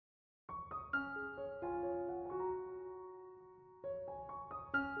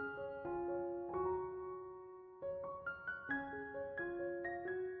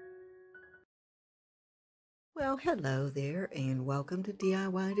Well, hello there, and welcome to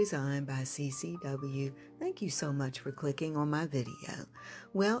DIY Design by CCW. Thank you so much for clicking on my video.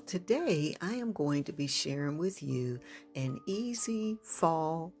 Well, today I am going to be sharing with you an easy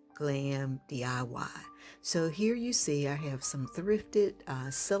fall glam DIY. So here you see I have some thrifted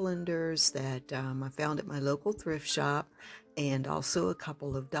cylinders that I found at my local thrift shop, and also a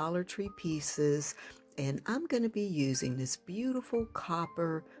couple of Dollar Tree pieces. And I'm going to be using this beautiful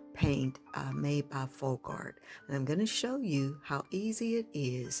copper paint made by Folk Art. And I'm going to show you how easy it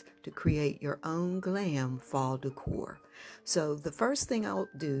is to create your own glam fall decor. So the first thing I'll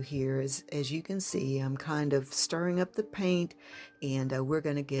do here is, as you can see, I'm kind of stirring up the paint, and we're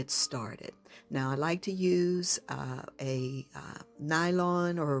going to get started. Now I like to use a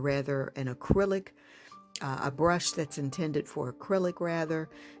nylon, or rather an acrylic, a brush that's intended for acrylic rather,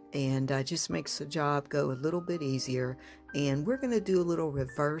 and just makes the job go a little bit easier. And we're going to do a little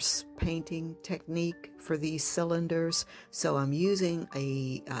reverse painting technique for these cylinders. So I'm using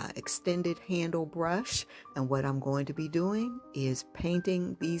a extended handle brush, and what I'm going to be doing is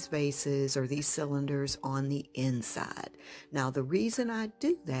painting these vases or these cylinders on the inside. Now the reason I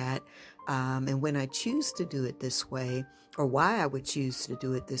do that, and when I choose to do it this way, or why I would choose to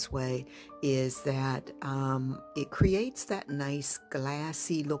do it this way, is that it creates that nice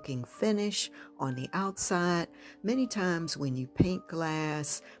glassy looking finish on the outside. Many times when you paint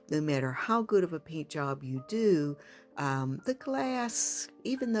glass, no matter how good of a paint job you do, the glass,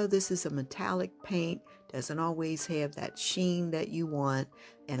 even though this is a metallic paint, doesn't always have that sheen that you want.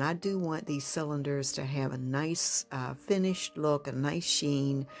 And I do want these cylinders to have a nice finished look, a nice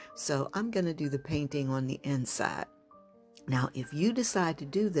sheen. So I'm going to do the painting on the inside. Now, if you decide to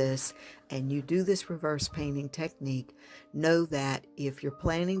do this and you do this reverse painting technique, know that if you're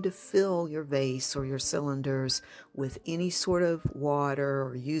planning to fill your vase or your cylinders with any sort of water,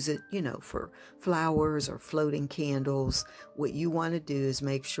 or use it, for flowers or floating candles, what you want to do is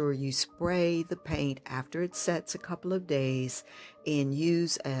make sure you spray the paint after it sets a couple of days, and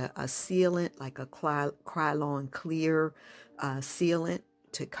use a sealant like a Krylon clear sealant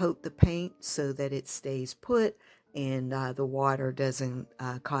to coat the paint so that it stays put, and the water doesn't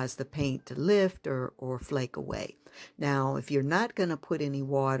cause the paint to lift or flake away. Now, if you're not going to put any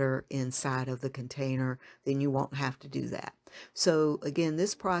water inside of the container, then you won't have to do that. So again,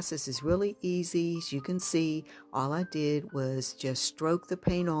 this process is really easy. As you can see, all I did was just stroke the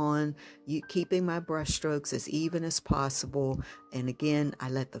paint on, keeping my brush strokes as even as possible. And again, I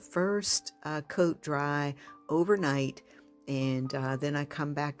let the first coat dry overnight, and then I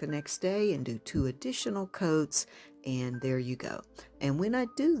come back the next day and do 2 additional coats, and there you go. And when I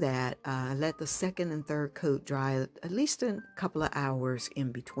do that, I let the second and third coat dry at least a couple of hours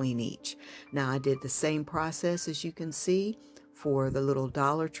in between each. Now I did the same process, as you can see, for the little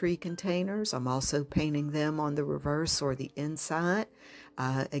Dollar Tree containers. I'm also painting them on the reverse or the inside.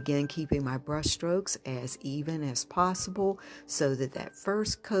 Again, keeping my brush strokes as even as possible so that that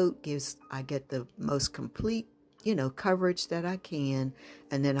first coat I get the most complete coverage that I can,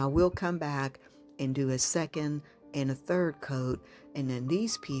 and then I will come back and do a second and a third coat, and then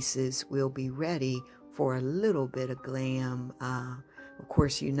these pieces will be ready for a little bit of glam. Of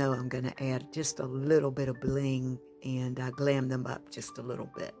course, I'm going to add just a little bit of bling and glam them up just a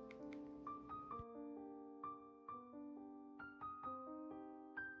little bit.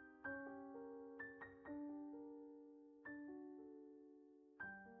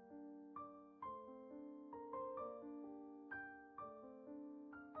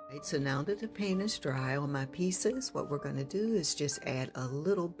 Right, so now that the paint is dry on my pieces, what we're going to do is just add a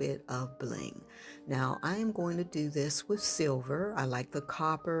little bit of bling. Now I am going to do this with silver. I like the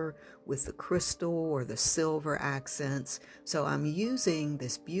copper with the crystal or the silver accents. So I'm using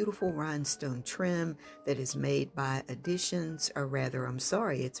this beautiful Rhinestone Trim that is made by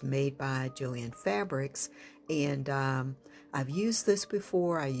it's made by Joann Fabrics. And I've used this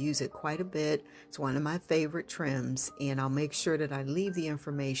before. I use it quite a bit. It's one of my favorite trims, and I'll make sure that I leave the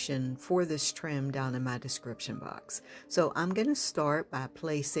information for this trim down in my description box. So I'm going to start by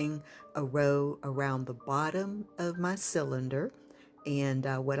placing a row around the bottom of my cylinder, and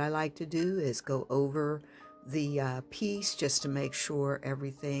what I like to do is go over the piece just to make sure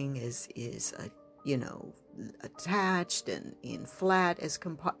everything is attached and flat as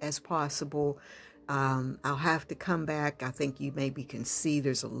possible. I'll have to come back. I think you maybe can see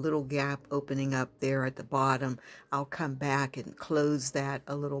there's a little gap opening up there at the bottom. I'll come back and close that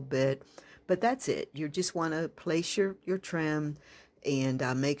a little bit, but that's it. You just want to place your trim and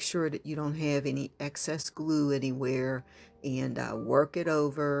make sure that you don't have any excess glue anywhere, and work it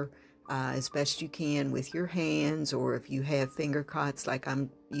over. as best you can with your hands, or if you have finger cots like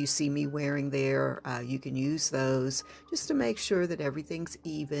you see me wearing there, you can use those just to make sure that everything's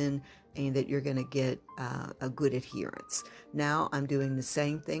even and that you're going to get a good adherence. Now I'm doing the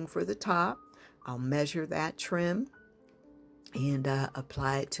same thing for the top. I'll measure that trim and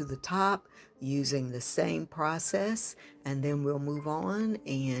apply it to the top using the same process, and then we'll move on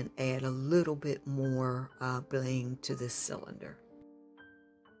and add a little bit more bling to this cylinder.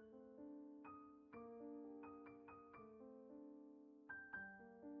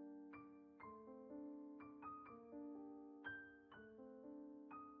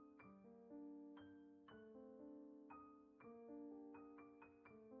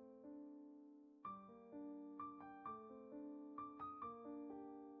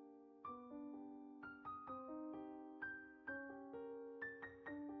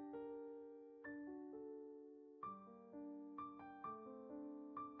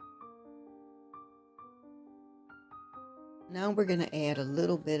 Now we're going to add a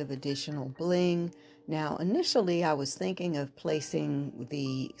little bit of additional bling. Now, initially I was thinking of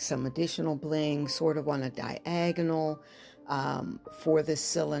placing some additional bling sort of on a diagonal for this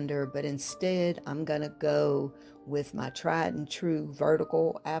cylinder, but instead I'm going to go with my tried and true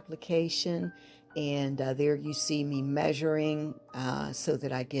vertical application. And there you see me measuring so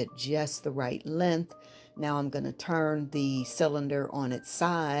that I get just the right length. Now I'm going to turn the cylinder on its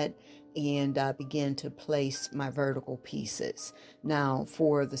side and begin to place my vertical pieces. Now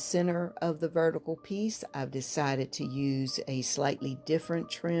for the center of the vertical piece, I've decided to use a slightly different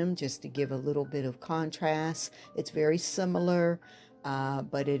trim just to give a little bit of contrast. It's very similar,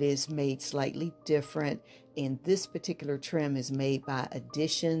 but it is made slightly different. And this particular trim is made by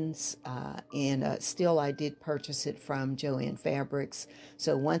Additions, and still I did purchase it from Joann Fabrics.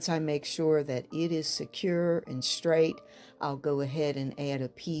 So once I make sure that it is secure and straight, I'll go ahead and add a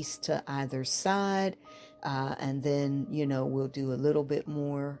piece to either side, and then, you know, we'll do a little bit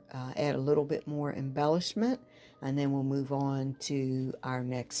more, add a little bit more embellishment, and then we'll move on to our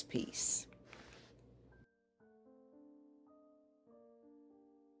next piece.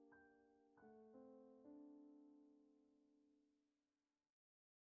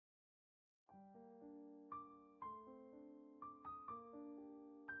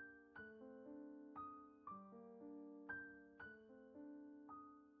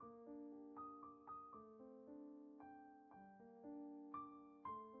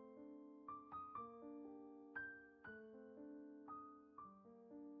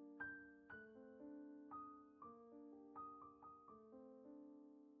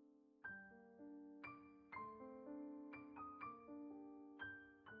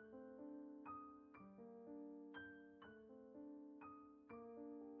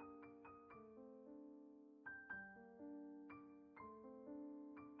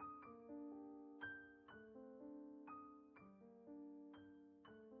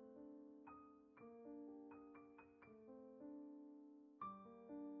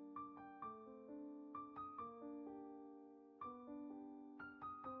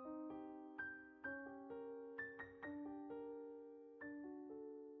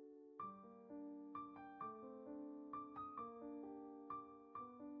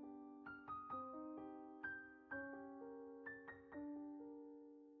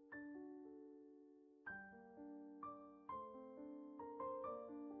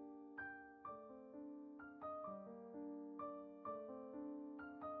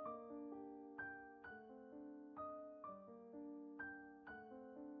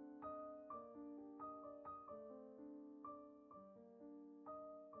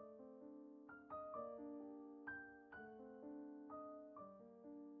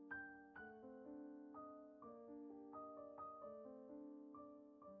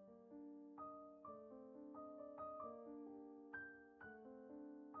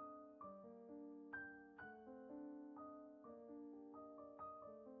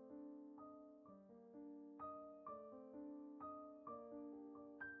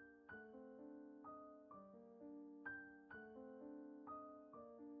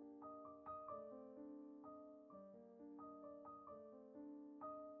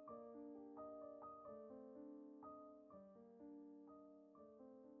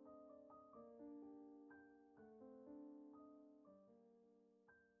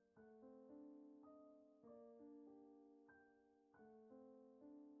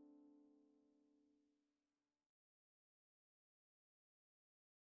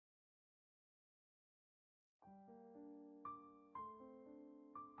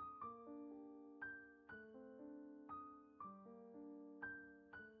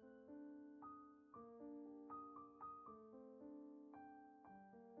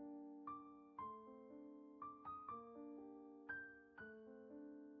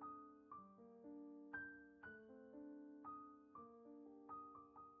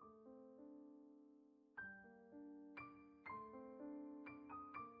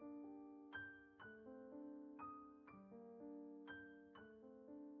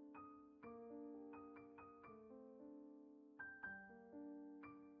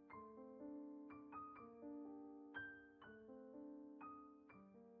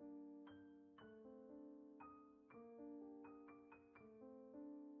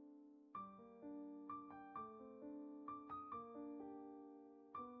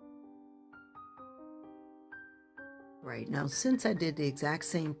 Right now, since I did the exact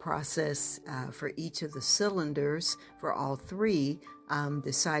same process for each of the cylinders for all three, I'm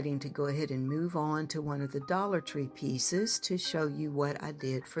deciding to go ahead and move on to one of the Dollar Tree pieces to show you what I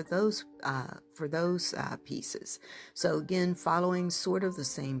did for those pieces. So again, following sort of the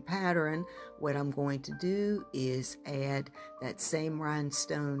same pattern, what I'm going to do is add that same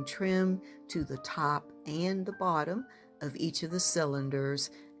rhinestone trim to the top and the bottom of each of the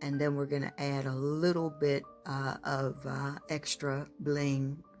cylinders, and then we're going to add a little bit of extra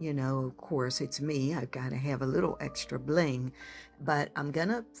bling. You know, of course, it's me. I've got to have a little extra bling, but I'm going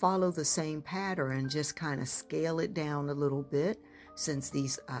to follow the same pattern, just kind of scale it down a little bit since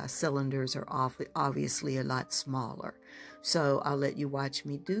these cylinders are obviously a lot smaller. So I'll let you watch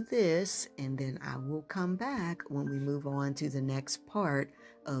me do this, and then I will come back when we move on to the next part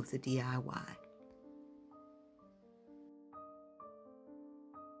of the DIY.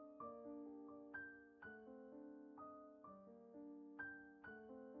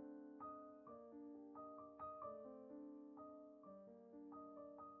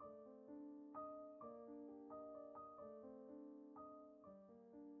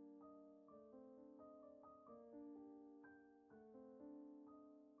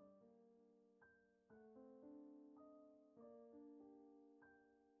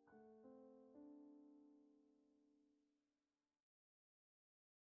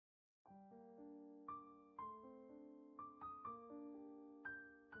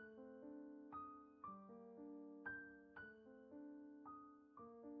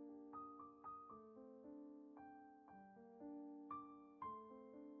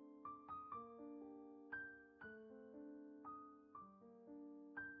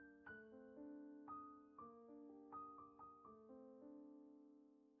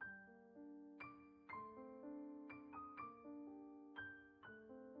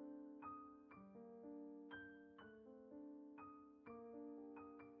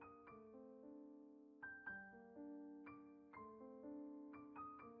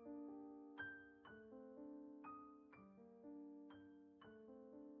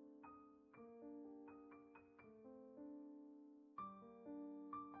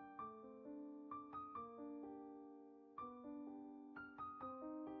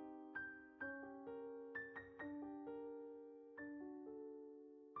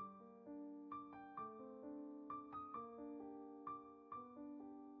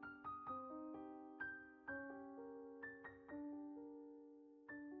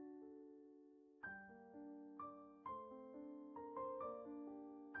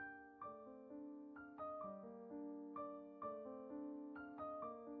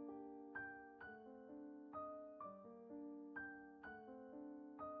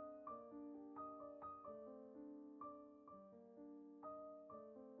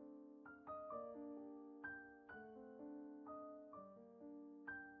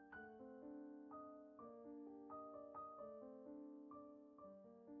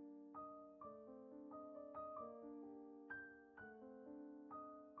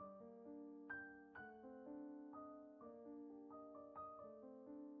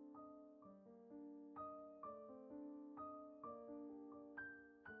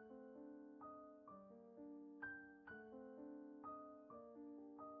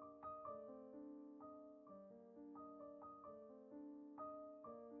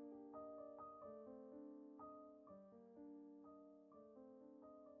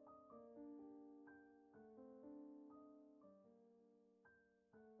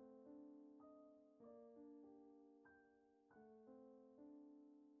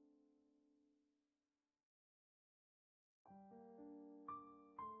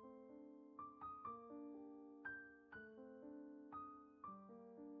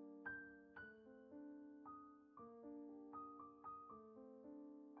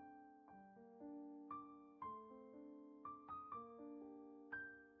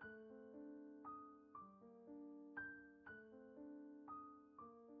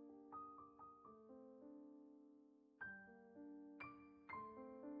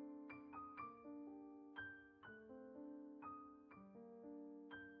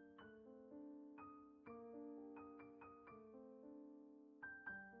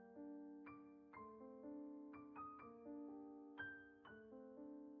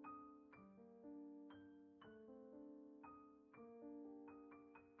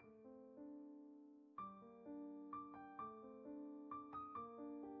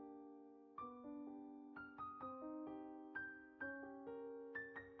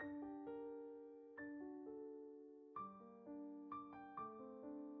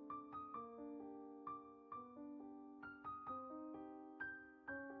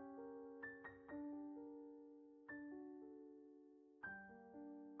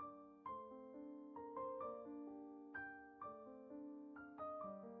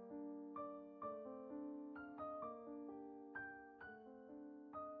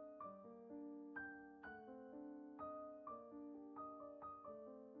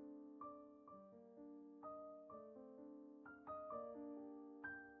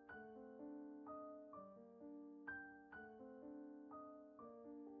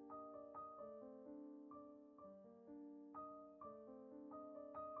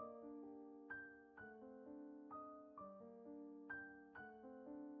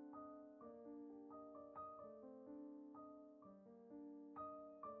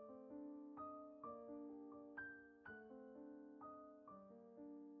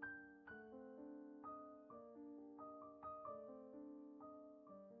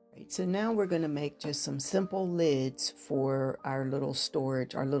 right, so now we're going to make just some simple lids for our little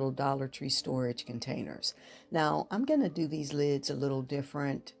storage, our little Dollar Tree storage containers. Now, I'm going to do these lids a little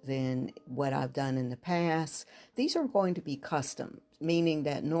different than what I've done in the past. These are going to be custom, meaning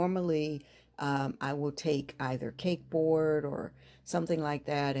that normally I will take either cake board or something like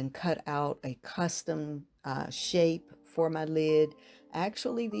that and cut out a custom shape for my lid.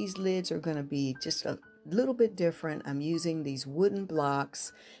 Actually, these lids are going to be just a little bit different. I'm using these wooden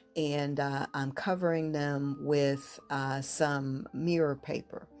blocks and I'm covering them with some mirror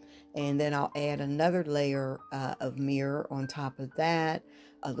paper, and then I'll add another layer of mirror on top of that,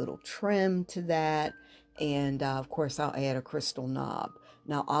 a little trim to that, and of course I'll add a crystal knob.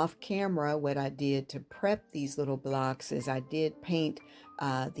 Now off camera, what I did to prep these little blocks is I did paint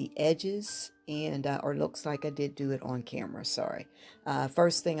the edges, and or looks like I did do it on camera, sorry.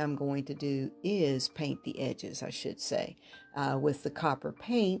 First thing I'm going to do is paint the edges, I should say, with the copper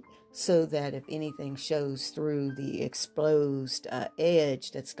paint, so that if anything shows through the exposed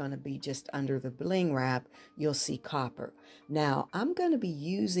edge that's going to be just under the bling wrap, you'll see copper. Now, I'm going to be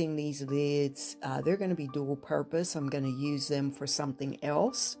using these lids. They're going to be dual purpose. I'm going to use them for something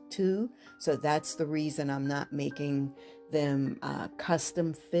else too. So that's the reason I'm not making them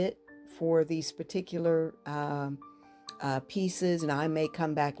custom fit for these particular pieces. And I may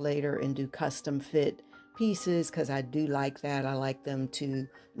come back later and do custom fit pieces, because I do like that. I like them to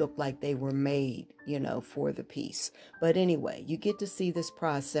look like they were made, you know, for the piece. But anyway, you get to see this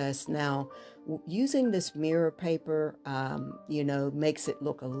process. Now, using this mirror paper, you know, makes it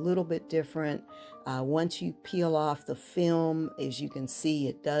look a little bit different. Once you peel off the film, as you can see,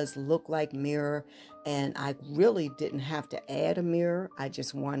 it does look like mirror. And I really didn't have to add a mirror. I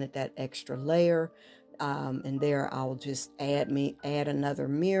just wanted that extra layer. And there I'll just add another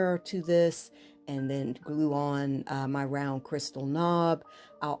mirror to this, and then glue on my round crystal knob.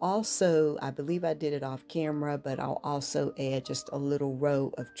 I'll also, I believe I did it off camera, but I'll also add just a little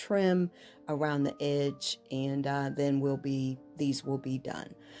row of trim around the edge, and then these will be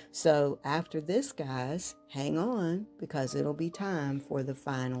done. So after this, guys, hang on, because it'll be time for the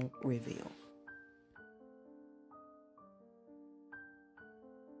final reveal.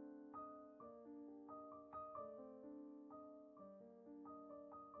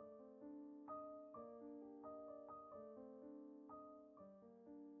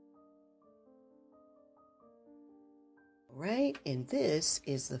 Right, and this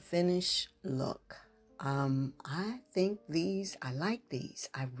is the finished look. I think I like these.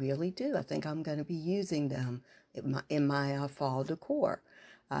 I really do. I think I'm going to be using them in my fall decor.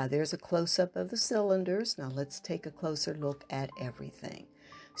 There's a close-up of the cylinders. Now let's take a closer look at everything.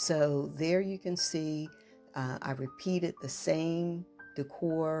 So there you can see I repeated the same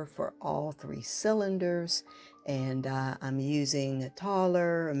decor for all 3 cylinders, and I'm using a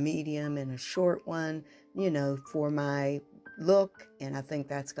taller, a medium, and a short one, you know, for my look, and I think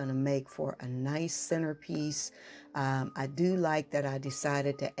that's going to make for a nice centerpiece. I do like that I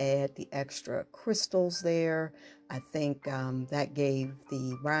decided to add the extra crystals there. I think that gave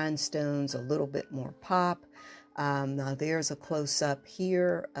the rhinestones a little bit more pop. Now there's a close-up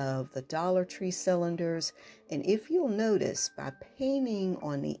here of the Dollar Tree cylinders, and if you'll notice, by painting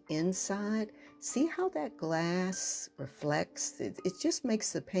on the inside, see how that glass reflects? It just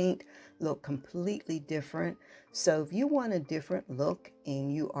makes the paint look completely different. So if you want a different look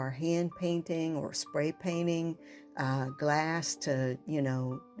and you are hand painting or spray painting glass to, you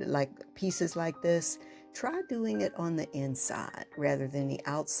know, like pieces like this, try doing it on the inside rather than the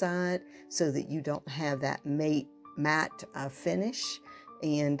outside, so that you don't have that matte finish.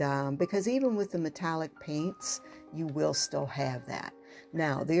 And because even with the metallic paints, you will still have that.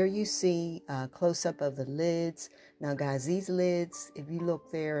 Now, there you see a close-up of the lids. Now, guys, these lids, if you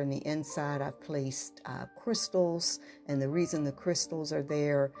look there in the inside, I've placed crystals. And the reason the crystals are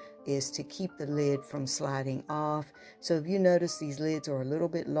there is to keep the lid from sliding off. So if you notice, these lids are a little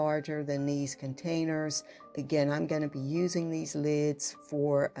bit larger than these containers. Again, I'm going to be using these lids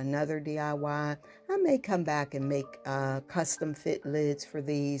for another DIY. I may come back and make custom fit lids for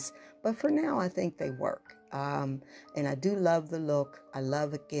these, but for now, I think they work. And I do love the look. I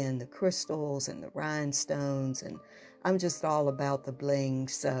love, again, the crystals and the rhinestones, and I'm just all about the bling.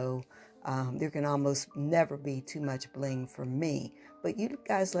 So there can almost never be too much bling for me. But you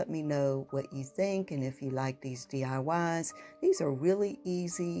guys let me know what you think, and if you like these DIYs. These are really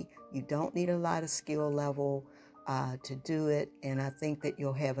easy. You don't need a lot of skill level to do it, and I think that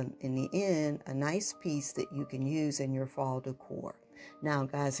you'll have, in the end, a nice piece that you can use in your fall decor. Now,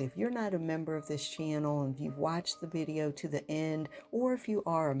 guys, if you're not a member of this channel and you've watched the video to the end, or if you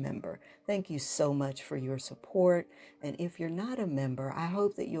are a member, thank you so much for your support. And if you're not a member, I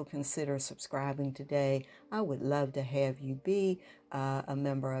hope that you'll consider subscribing today. I would love to have you be a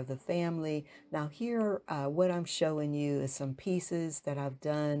member of the family. Now here, what I'm showing you is some pieces that I've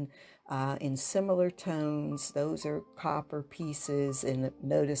done in similar tones. Those are copper pieces, and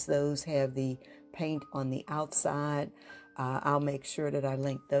notice those have the paint on the outside. I'll make sure that I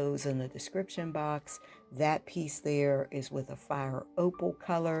link those in the description box. That piece there is with a fire opal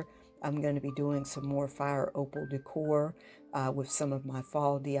color. I'm going to be doing some more fire opal decor with some of my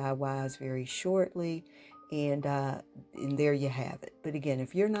fall DIYs very shortly. And there you have it. But again,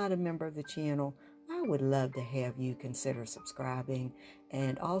 if you're not a member of the channel, I would love to have you consider subscribing.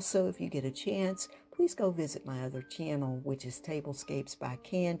 And also, if you get a chance, please go visit my other channel, which is Tablescapes by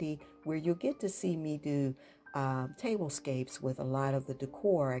Candy, where you'll get to see me do tablescapes with a lot of the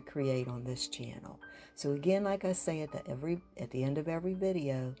decor I create on this channel. So again, like I say at the end of every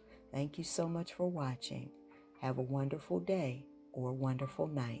video, thank you so much for watching. Have a wonderful day or a wonderful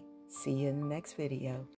night. See you in the next video.